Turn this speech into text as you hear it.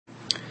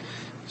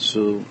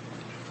So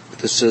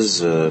this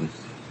is a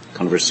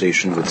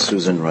conversation with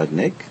Susan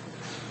Rudnick.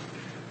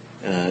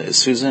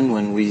 Susan,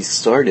 when we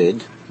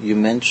started, you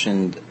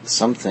mentioned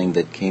something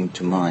that came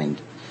to mind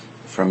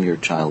from your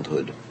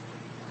childhood.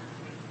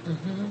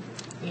 Mm-hmm.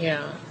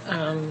 Yeah.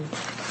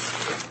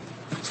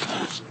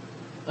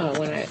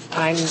 When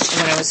I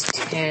was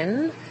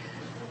 10,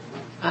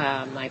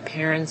 my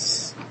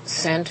parents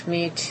sent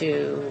me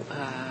to,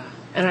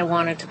 and I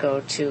wanted to go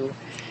to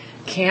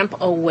Camp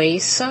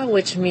Oasa,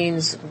 which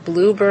means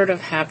Bluebird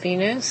of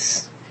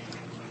Happiness,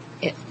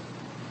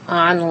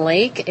 on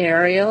Lake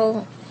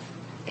Ariel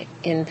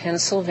in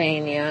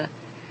Pennsylvania.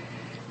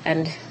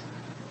 And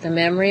the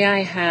memory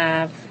I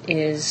have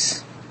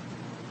is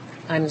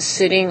I'm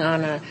sitting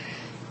on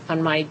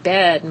my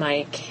bed,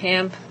 my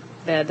camp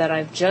bed that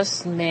I've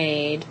just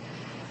made,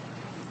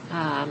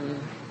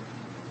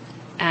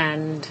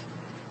 and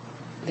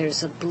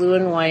there's a blue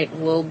and white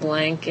wool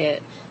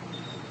blanket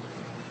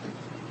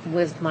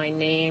with my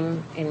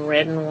name in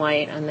red and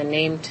white on the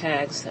name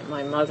tags that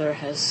my mother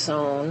has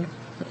sewn.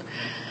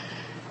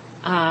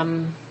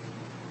 And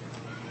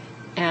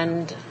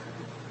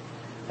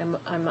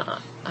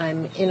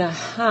I'm in a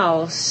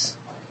house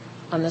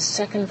on the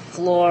second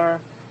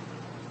floor,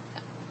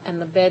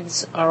 and the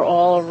beds are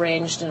all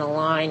arranged in a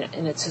line,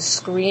 and it's a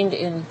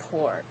screened-in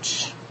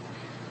porch.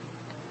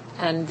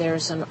 And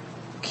there's a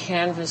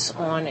canvas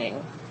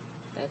awning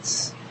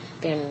that's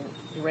been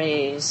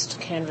raised,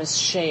 canvas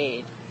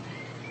shade.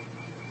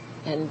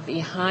 And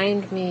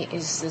behind me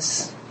is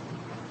this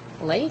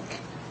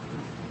lake,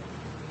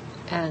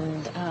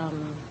 and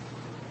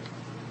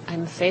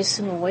I'm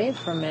facing away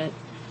from it,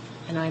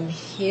 and I'm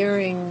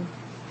hearing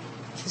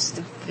just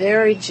a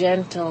very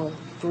gentle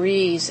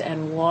breeze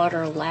and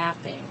water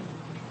lapping,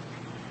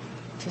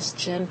 just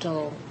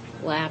gentle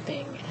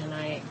lapping, and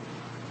I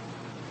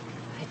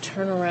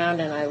turn around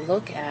and I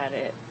look at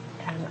it,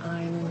 and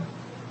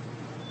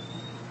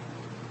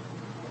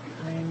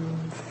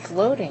I'm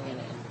floating in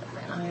it.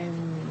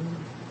 I'm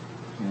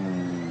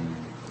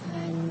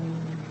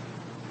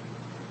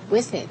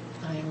with it.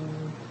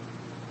 I'm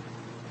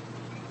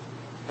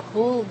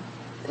pulled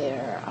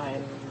there.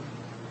 I'm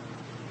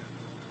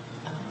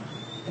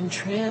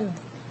entranced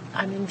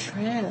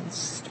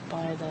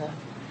by the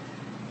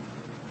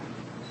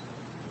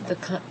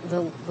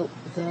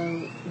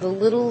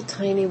little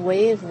tiny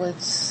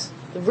wavelets,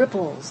 the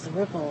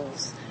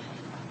ripples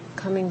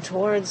coming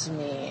towards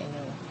me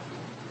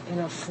in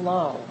a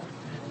flow.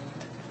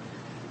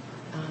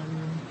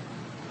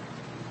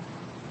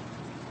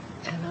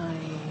 And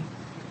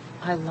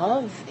I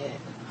love it.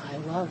 I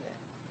love it.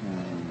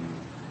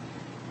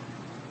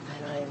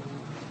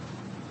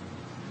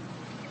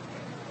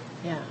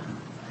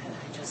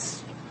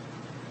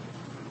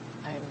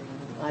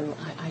 And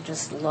I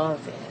just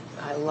love it.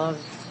 I love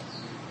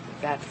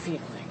that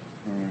feeling.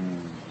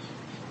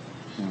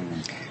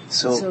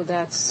 So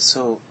that's...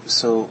 So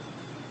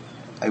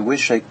I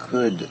wish I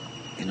could,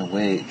 in a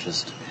way,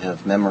 just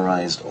have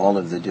memorized all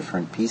of the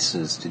different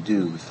pieces to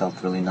do. It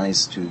felt really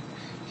nice to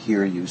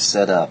hear you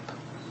set up,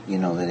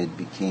 that it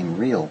became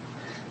real.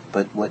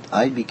 But what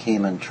I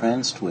became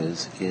entranced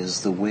with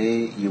is the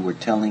way you were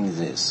telling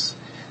this.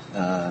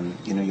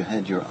 You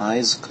had your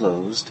eyes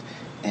closed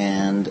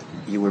and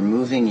you were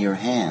moving your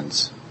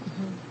hands.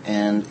 Mm-hmm.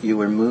 And you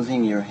were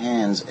moving your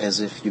hands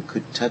as if you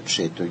could touch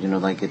it, or,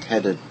 like it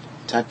had a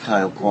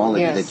tactile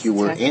quality, yes, that you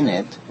were in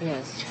it.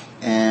 Yes.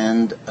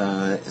 And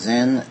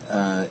then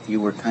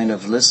you were kind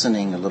of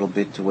listening a little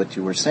bit to what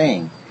you were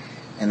saying.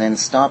 And then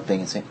stopping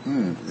and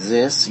saying,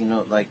 this,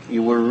 like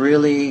you were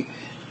really,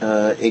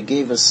 it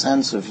gave a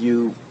sense of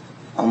you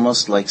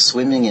almost like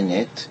swimming in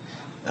it,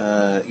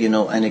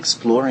 and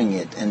exploring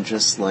it, and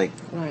just like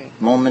right.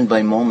 Moment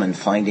by moment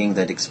finding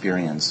that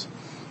experience.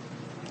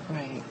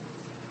 Right.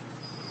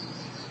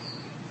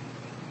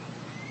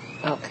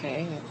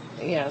 Okay.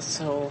 Yeah,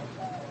 So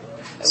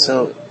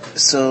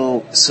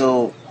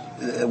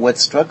what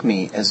struck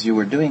me as you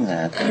were doing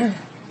that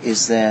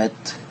is that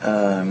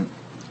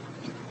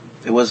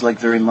it was like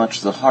very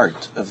much the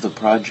heart of the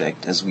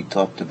project as we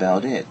talked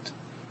about it,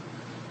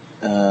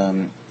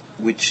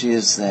 which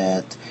is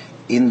that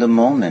in the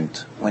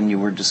moment when you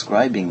were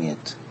describing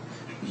it,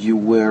 you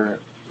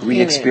were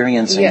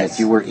re-experiencing yes. it,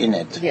 you were in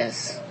it.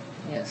 Yes.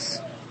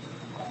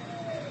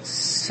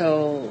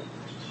 So,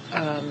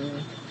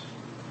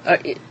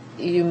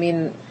 you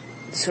mean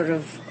sort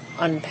of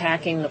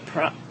unpacking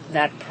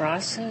that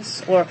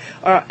process? Or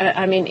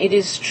I mean, it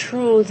is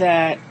true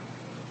that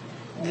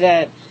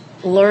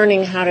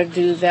learning how to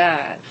do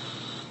that,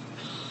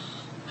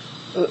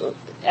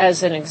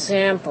 as an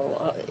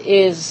example,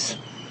 is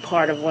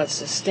part of what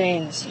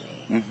sustains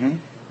me. Mm-hmm.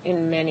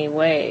 In many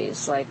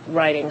ways, like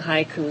writing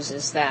haikus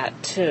is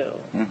that too.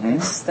 Mm-hmm.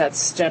 It's that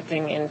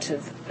stepping into,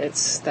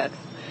 it's that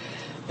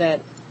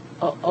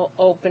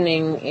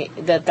opening,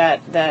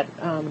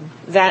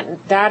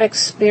 that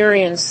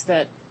experience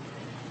that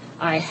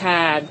I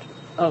had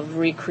of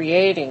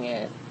recreating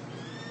it.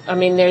 I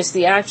mean, there's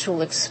the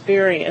actual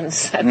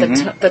experience at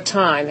the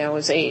time. I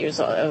was 8 years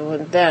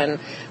old then,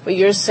 but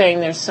you're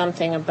saying there's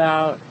something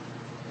about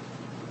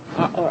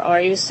or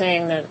are you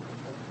saying that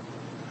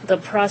the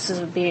process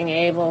of being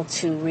able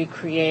to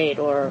recreate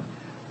or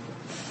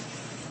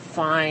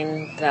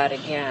find that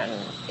again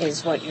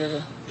is what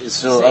you're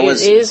saying?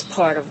 It is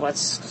part of what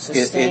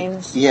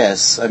sustains?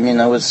 Yes. I mean,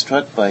 I was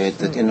struck by it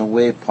that in a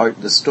way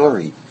the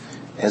story,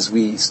 as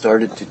we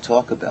started to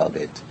talk about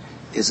it,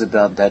 is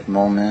about that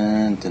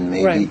moment and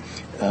maybe,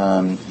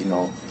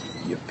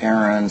 your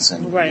parents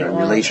and your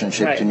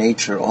relationship to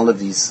nature, all of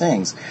these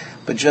things.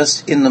 But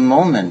just in the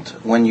moment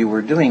when you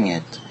were doing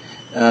it,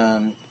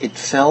 it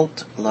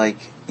felt like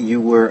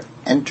you were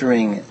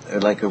entering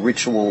like a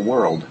ritual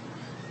world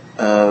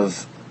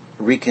of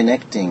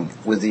reconnecting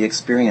with the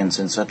experience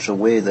in such a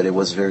way that it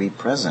was very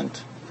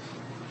present.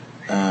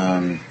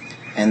 And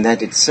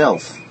that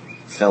itself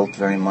felt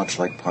very much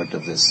like part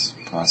of this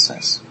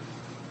process.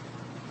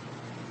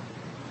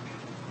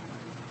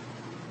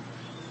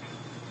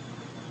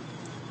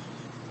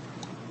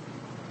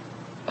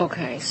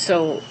 Okay,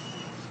 so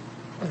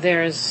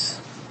there's...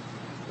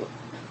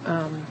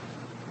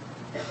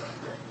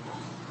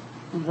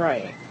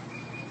 right.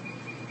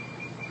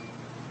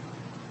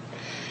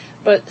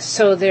 But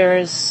so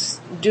there's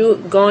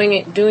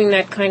doing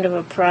that kind of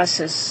a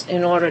process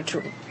in order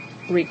to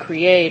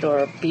recreate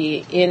or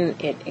be in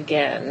it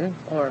again,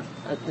 or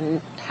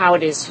how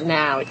it is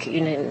now.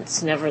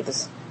 It's never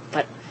this,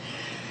 but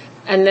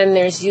and then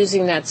there's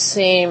using that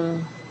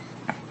same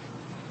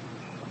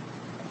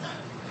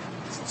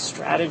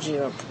strategy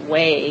or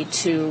way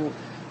to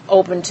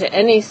open to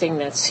anything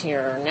that's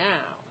here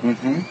now. Do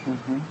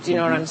you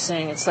know what I'm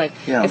saying? It's like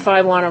if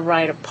I want to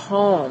write a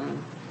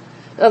poem.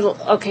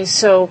 Okay,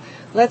 so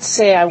let's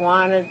say I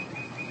wanted,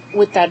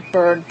 with that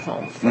bird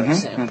poem, for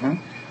example,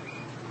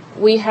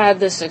 we had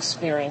this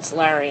experience,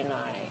 Larry and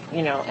I,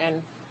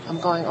 and I'm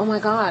going, oh my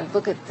God,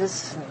 look at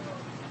this.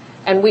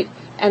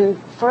 And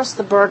first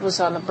the bird was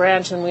on the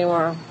branch and we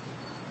were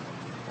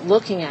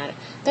looking at it.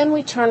 Then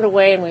we turned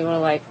away and we were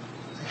like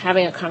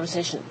having a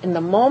conversation. In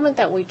the moment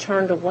that we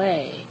turned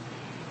away,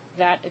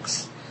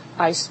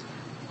 I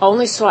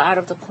only saw out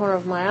of the corner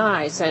of my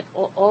eyes that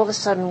all of a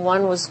sudden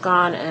one was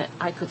gone and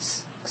I could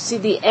see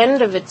the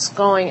end of it's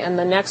going and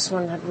the next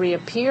one had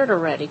reappeared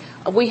already.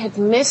 We had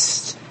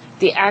missed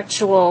the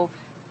actual,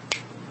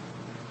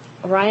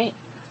 right?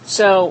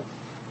 So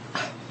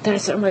then I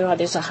said, oh my God,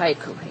 there's a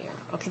haiku here.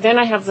 Okay, then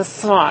I have the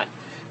thought,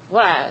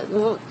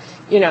 and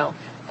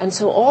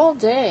so all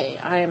day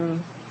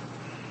I'm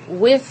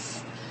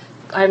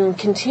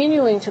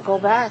continuing to go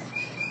back.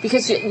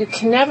 Because you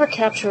can never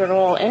capture it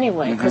all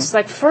anyway. Because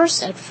at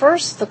first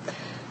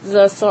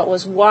the thought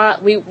was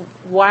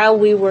while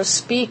we were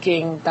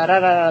speaking,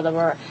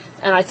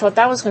 and I thought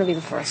that was going to be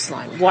the first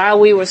line. While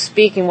we were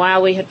speaking,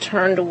 while we had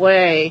turned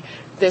away,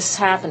 this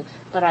happened.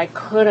 But I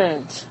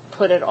couldn't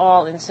put it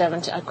all in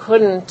 17. I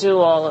couldn't do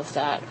all of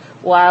that.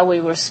 While we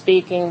were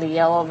speaking, the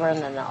yellow bird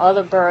and then the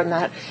other bird and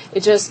that.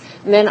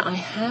 And then I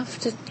have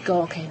to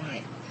go, okay,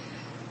 right,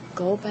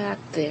 go back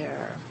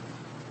there.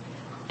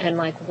 And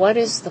what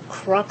is the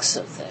crux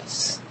of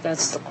this?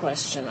 That's the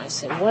question I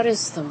say. What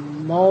is the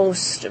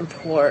most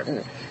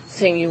important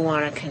thing you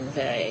want to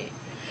convey?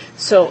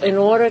 So in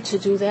order to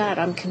do that,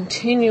 I'm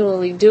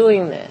continually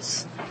doing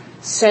this,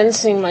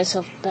 sensing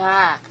myself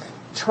back,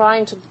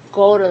 trying to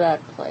go to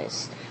that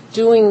place,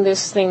 doing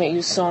this thing that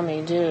you saw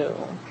me do.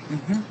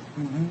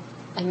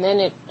 And then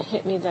it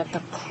hit me that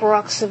the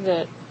crux of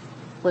it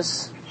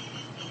was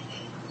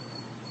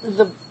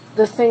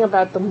the thing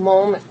about the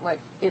moment,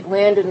 it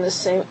landed in the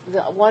same,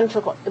 it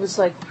was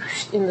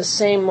in the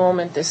same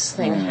moment this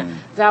thing,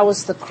 that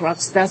was the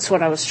crux, that's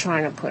what I was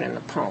trying to put in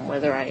the poem,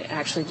 whether I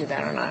actually did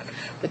that or not.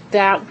 But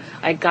that,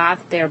 I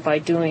got there by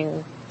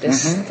doing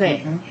this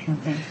thing.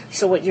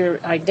 So what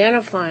you're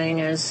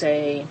identifying as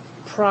a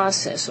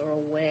process or a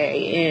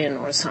way in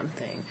or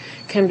something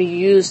can be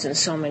used in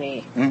so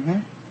many,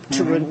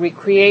 to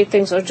recreate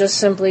things or just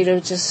simply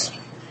to just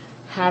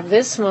have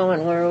this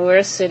moment where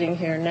we're sitting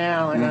here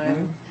now and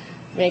I'm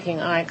making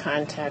eye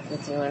contact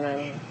with you, and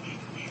I'm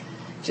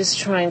just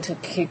trying to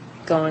keep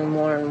going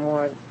more and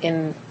more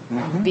in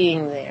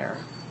being there.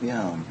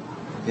 Yeah.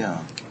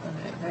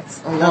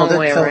 That's a long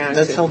way around.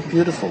 That felt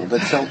beautiful.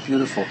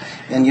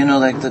 And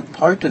the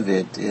part of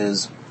it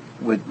is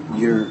what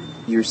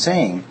you're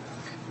saying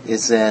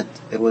is that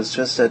it was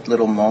just that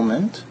little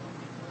moment,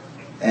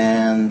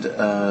 and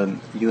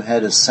you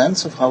had a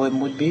sense of how it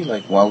would be,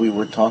 while we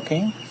were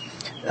talking,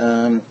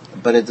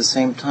 but at the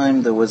same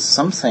time there was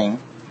something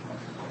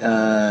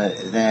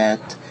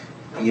that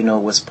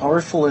was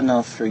powerful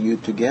enough for you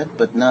to get,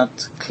 but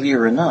not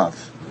clear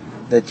enough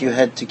that you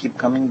had to keep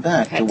coming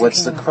back to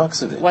what's the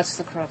crux of it. What's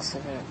the crux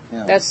of it?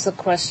 Yeah. That's the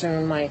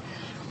question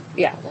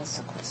that's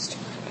the question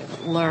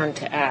I've learned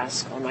to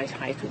ask, or my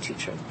haiku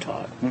teacher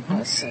taught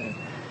us. And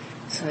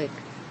it's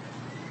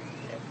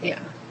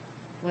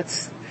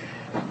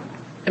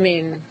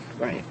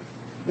right.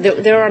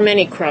 There are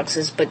many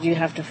cruxes, but you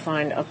have to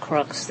find a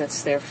crux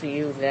that's there for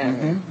you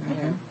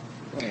then.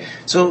 Right.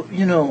 So,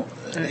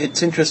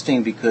 it's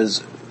interesting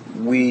because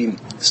we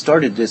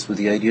started this with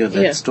the idea of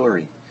that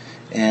story.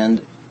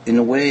 And in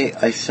a way,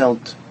 I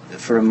felt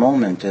for a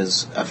moment,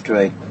 as after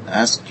I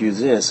asked you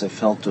this, I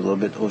felt a little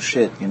bit, oh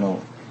shit,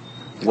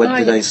 what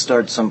did I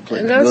start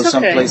someplace, go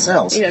someplace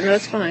else? Yeah, no,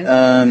 that's fine.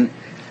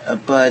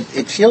 But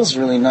it feels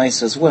really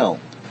nice as well.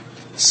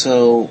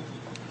 So,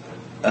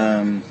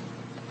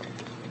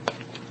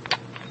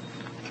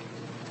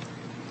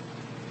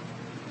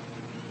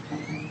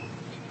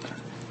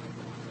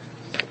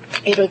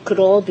 it could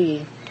all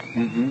be.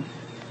 Mm-hmm.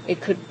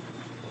 It could.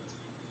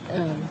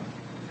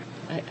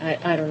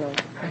 I don't know.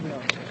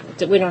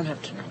 No, we don't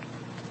have to know.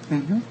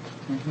 Mm-hmm.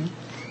 Mm-hmm.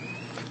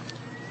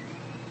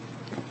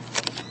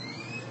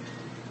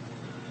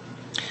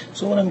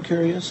 So what I'm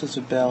curious is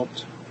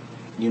about,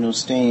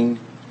 staying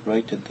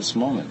right at this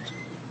moment.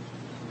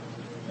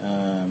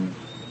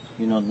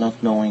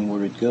 Not knowing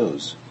where it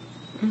goes.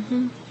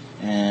 Mm-hmm.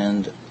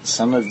 And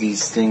some of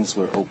these things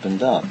were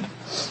opened up.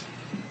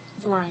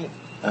 Right.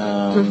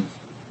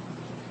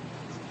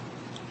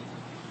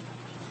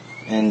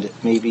 And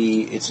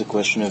maybe it's a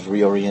question of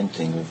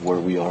reorienting of where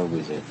we are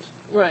with it.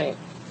 Right.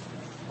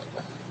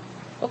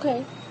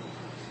 Okay.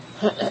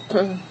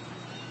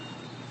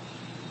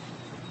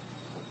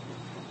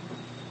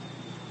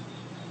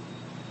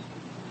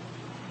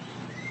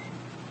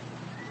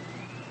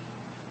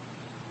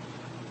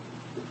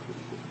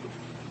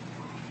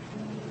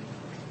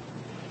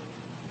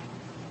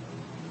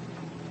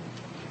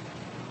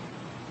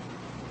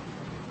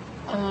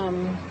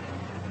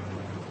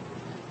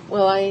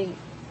 Well,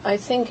 I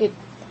think it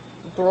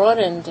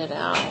broadened it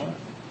out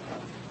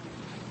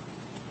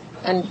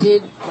and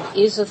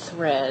is a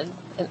thread,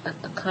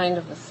 a kind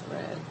of a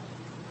thread,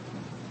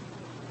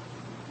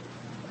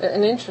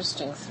 an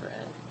interesting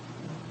thread.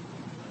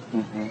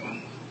 Mm-hmm.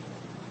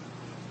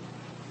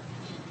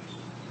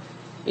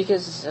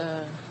 Because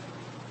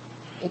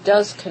it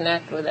does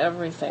connect with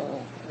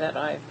everything that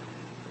I've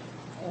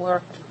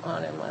worked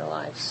on in my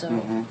life. So,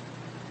 mm-hmm.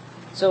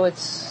 so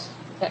it's,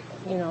 it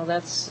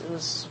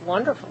was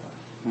wonderful.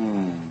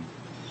 Mm.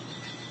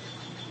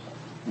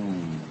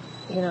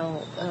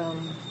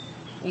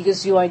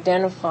 Because you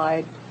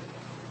identified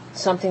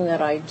something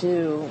that I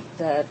do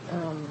that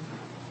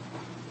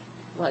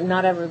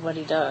not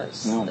everybody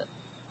does. No.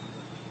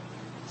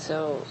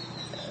 So,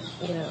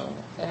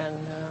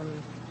 and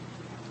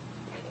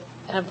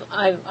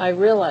I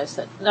realized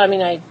that. I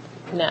mean, I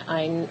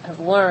have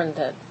learned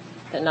that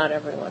not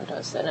everyone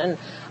does that, and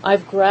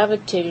I've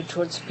gravitated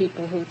towards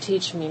people who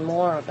teach me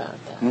more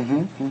about that.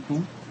 Mm-hmm.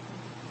 Mm-hmm.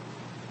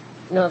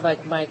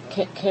 Like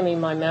Kimmy,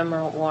 my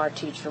memoir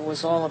teacher,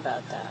 was all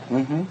about that.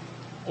 Mm-hmm.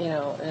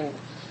 And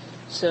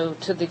so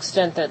to the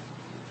extent that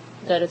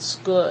it's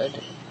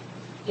good,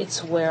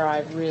 it's where I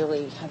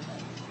really have,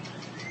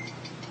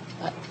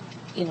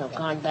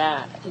 gone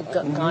back,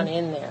 gone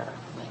in there,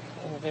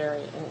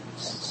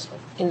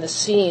 in the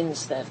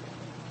scenes that,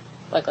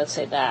 like, let's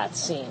say that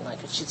scene,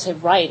 like she'd say,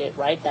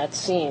 write that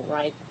scene,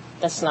 right?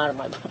 That's not in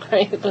my book,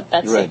 right? But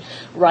that's right. it,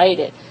 write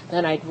it.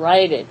 Then I'd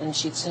write it, and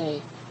she'd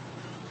say,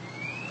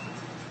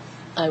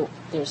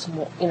 there's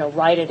more,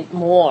 write it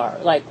more,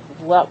 like,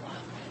 well,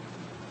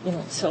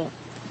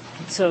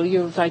 so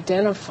you've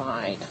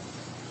identified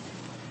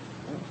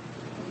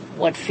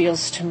what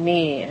feels to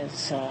me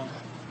as,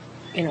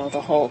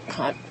 the whole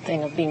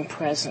thing of being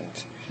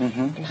present,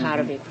 mm-hmm. and how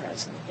to be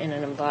present in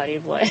an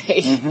embodied way.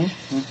 Mm-hmm.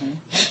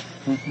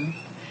 Mm-hmm. Mm-hmm.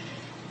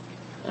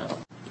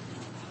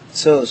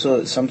 So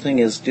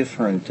something as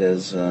different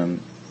as a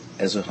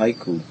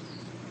haiku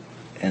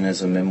and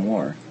as a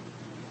memoir.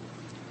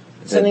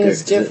 Something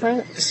is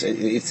different?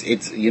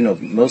 It's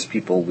most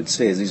people would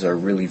say these are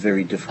really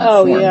very different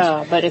forms. Oh,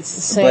 yeah, but it's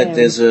the same. But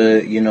there's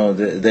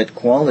that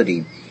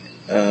quality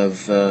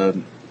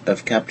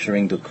of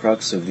capturing the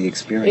crux of the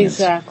experience.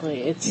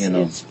 Exactly.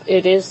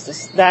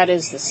 That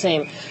is the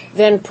same.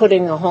 Then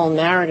putting the whole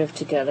narrative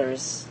together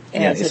adds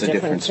a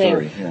different thing.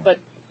 Story, yeah.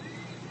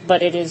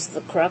 But it is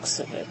the crux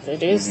of it.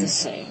 It is mm-hmm. the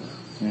same.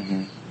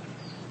 Mm-hmm.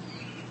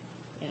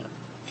 Yeah.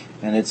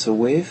 And it's a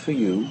way for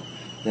you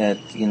that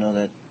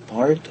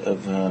part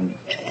of,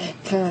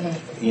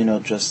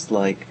 just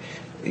like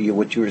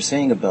what you were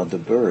saying about the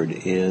bird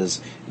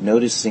is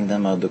noticing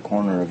them out the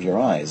corner of your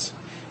eyes.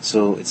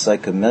 So it's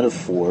like a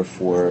metaphor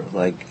for,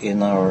 like,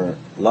 in our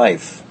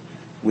life,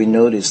 we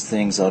notice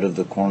things out of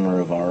the corner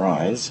of our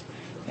eyes,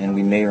 and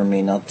we may or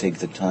may not take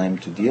the time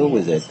to deal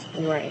with it.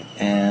 Right.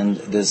 And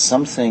there's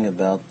something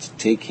about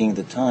taking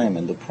the time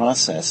and the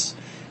process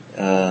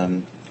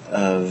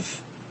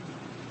of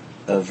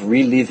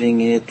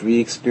reliving it,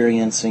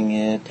 re-experiencing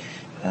it,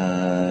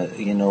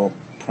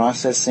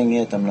 processing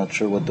it. I'm not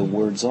sure what the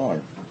words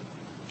are.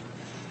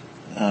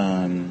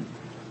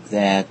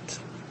 That,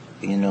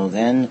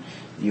 then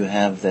you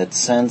have that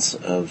sense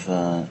of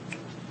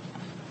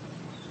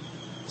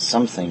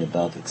something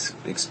about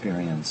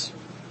experience.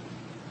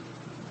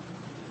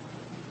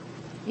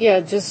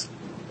 Yeah, just,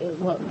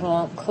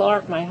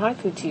 Clark, my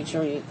haiku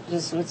teacher,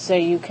 just would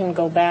say you can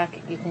go back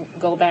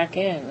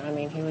in. I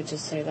mean, he would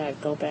just say that,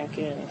 go back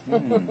in.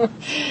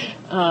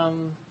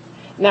 And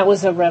that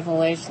was a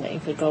revelation that you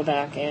could go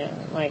back in,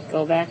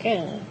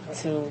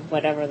 to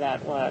whatever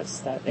that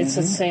was. That it's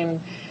the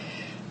same.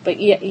 but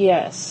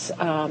yes.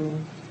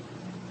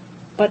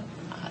 But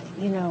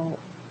anyway,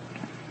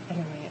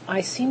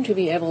 I seem to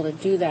be able to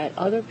do that.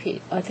 Other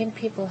people, I think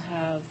people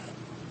have.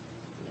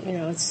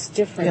 It's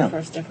different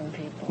for different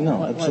people.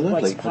 No,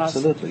 absolutely,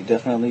 absolutely.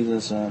 Definitely,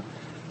 there's a.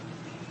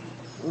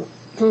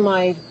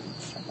 My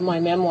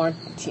memoir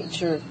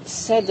teacher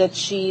said that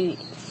she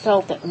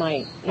felt that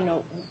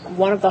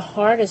one of the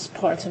hardest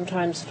parts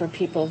sometimes for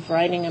people of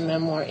writing a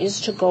memoir is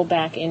to go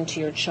back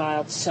into your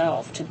child's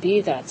self, to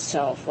be that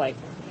self,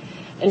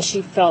 and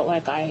she felt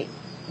like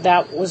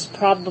that was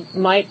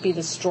might be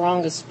the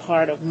strongest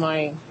part of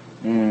my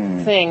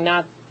thing,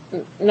 not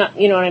you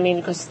know what I mean,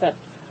 because that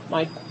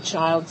my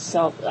child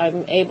self,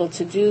 I'm able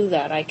to do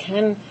that. I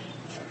can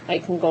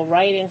go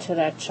right into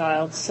that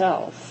child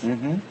self,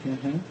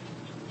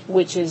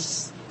 which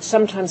is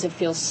sometimes it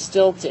feels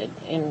stilted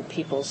in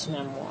people's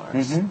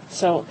memoirs.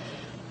 So,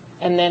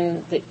 and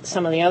then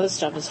some of the other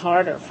stuff is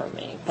harder for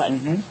me. But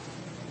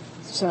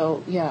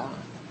so yeah,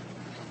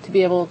 to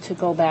be able to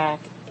go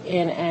back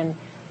in and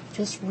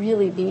just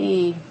really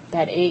be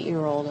that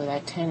 8-year-old or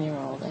that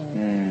 10-year-old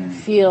and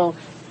feel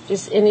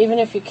and even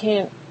if you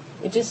can't.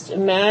 You just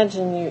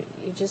imagine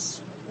you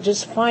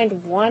just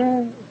find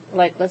one,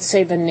 like let's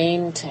say the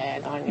name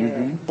tag on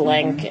your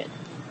blanket,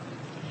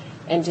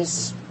 and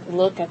just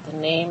look at the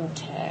name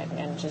tag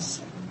and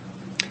just.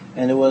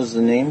 And it was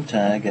the name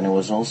tag, and it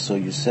was also,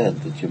 you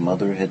said that your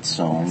mother had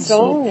sewn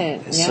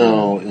it. Yeah.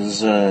 So it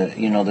was,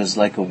 there's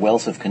like a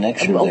wealth of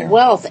connection there. A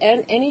wealth,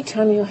 and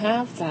anytime you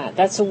have that,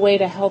 that's a way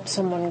to help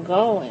someone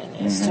go in,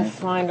 is to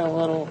find a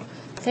little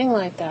thing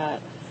like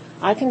that.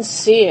 I can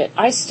see it.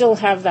 I still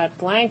have that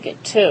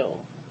blanket,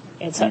 too.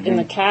 It's in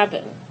the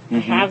cabin. I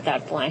have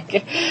that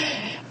blanket.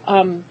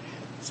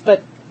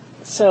 But,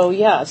 so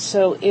it's,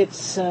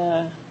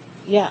 Anyway,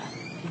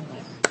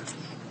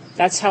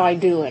 that's how I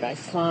do it. I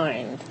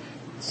find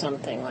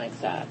something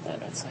like that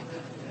it's like,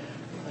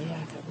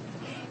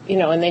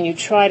 and then you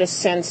try to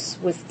sense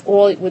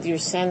with your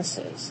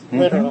senses,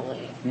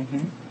 literally.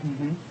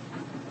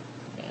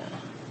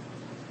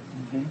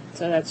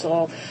 So that's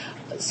all.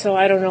 So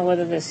I don't know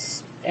whether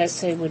this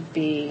essay would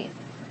be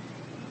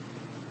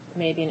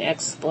maybe an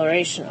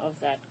exploration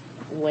of that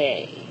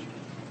way,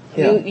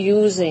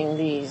 using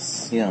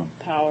these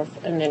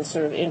powerful, and then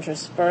sort of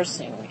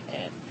interspersing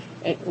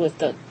it with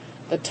the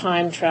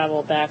time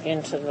travel back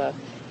into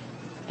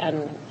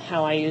and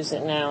how I use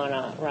it now in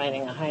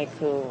writing a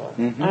haiku.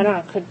 I don't know.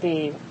 It could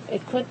be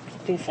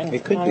fantastic.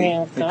 It could be.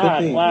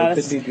 God, wow, it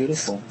could be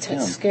beautiful.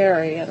 It's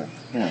scary and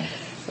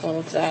all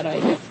of that.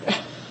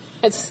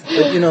 But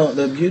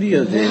the beauty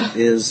of it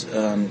is,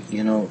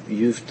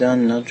 you've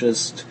done not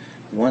just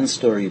one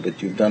story,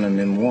 but you've done a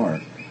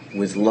memoir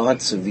with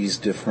lots of these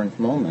different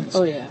moments.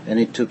 Oh yeah. And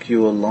it took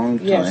you a long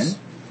time. Yes.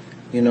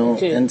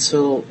 And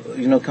so,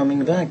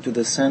 coming back to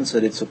the sense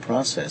that it's a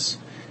process,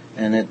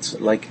 and it's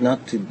like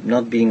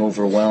not being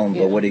overwhelmed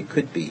by what it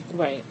could be.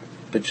 Right.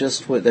 But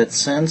just with that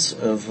sense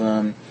of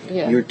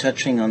you're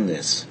touching on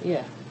this.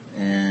 Yeah.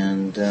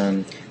 And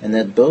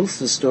that both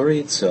the story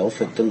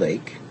itself at the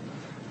lake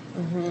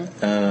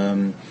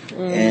and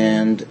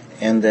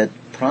that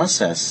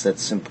process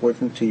that's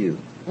important to you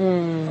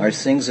are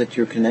things that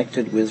you're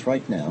connected with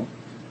right now,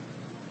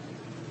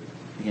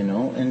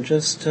 and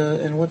just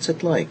and what's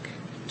it like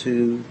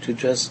to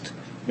just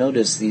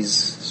notice these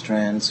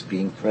strands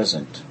being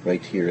present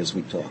right here as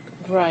we talk.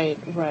 Right.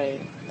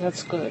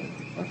 That's good.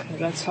 Okay,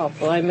 that's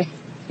helpful.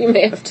 You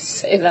may have to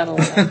say that a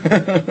lot,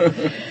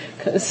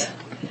 because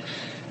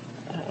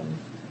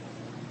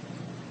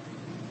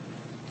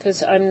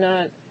I'm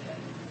not.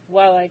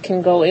 While I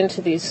can go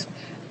into these,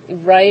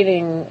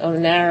 writing a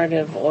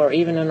narrative or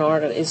even an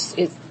article,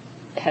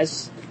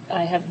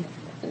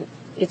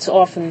 it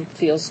often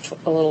feels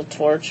a little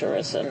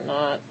torturous and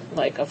not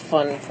like a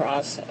fun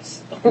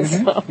process.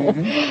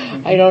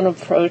 I don't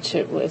approach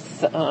it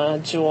with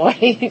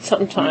joy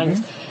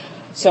sometimes.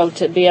 So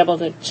to be able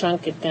to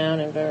chunk it down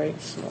in very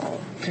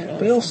small.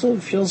 But also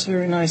it feels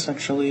very nice,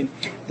 actually,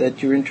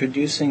 that you're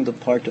introducing the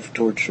part of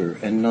torture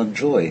and not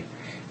joy.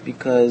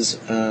 Because,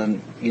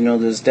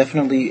 there's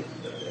definitely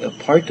a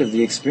part of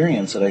the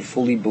experience that I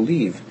fully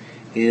believe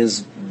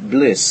is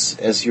bliss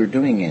as you're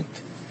doing it.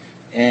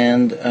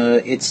 And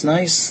it's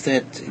nice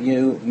that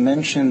you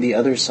mention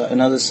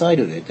another side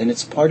of it, and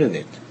it's part of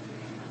it.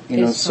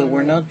 So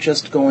we're not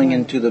just going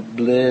into the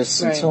bliss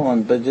and so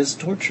on, but there's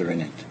torture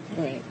in it.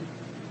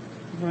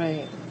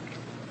 Right.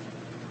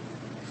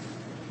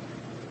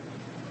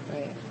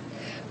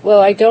 Well,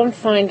 I don't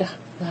find the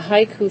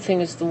haiku thing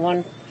is the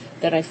one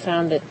that I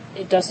found that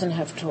it doesn't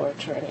have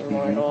torture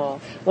anymore at all.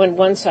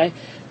 Once I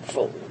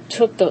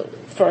took the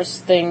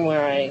first thing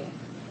where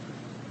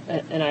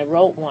I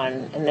wrote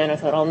one, and then I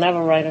thought I'll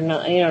never write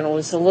another.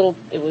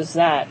 It was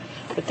that.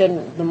 But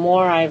then the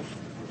more I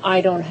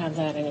don't have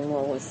that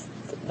anymore with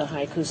the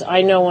haikus.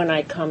 I know when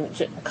I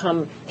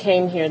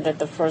came here that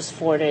the first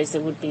 4 days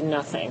there would be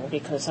nothing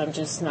because I'm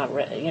just not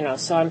ready.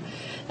 So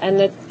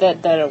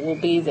that it will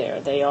be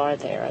there. They are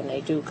there, and they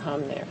do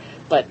come there.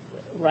 But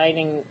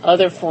writing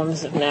other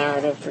forms of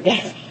narrative,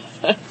 forget,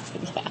 but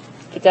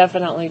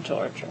definitely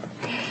torture.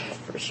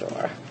 for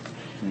sure.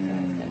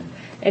 Mm.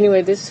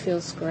 Anyway, this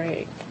feels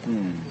great.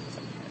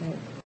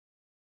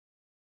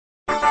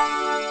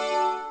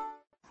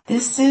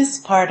 This is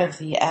part of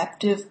the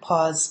Active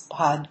Pause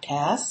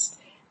podcast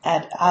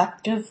at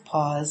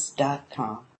activepause.com.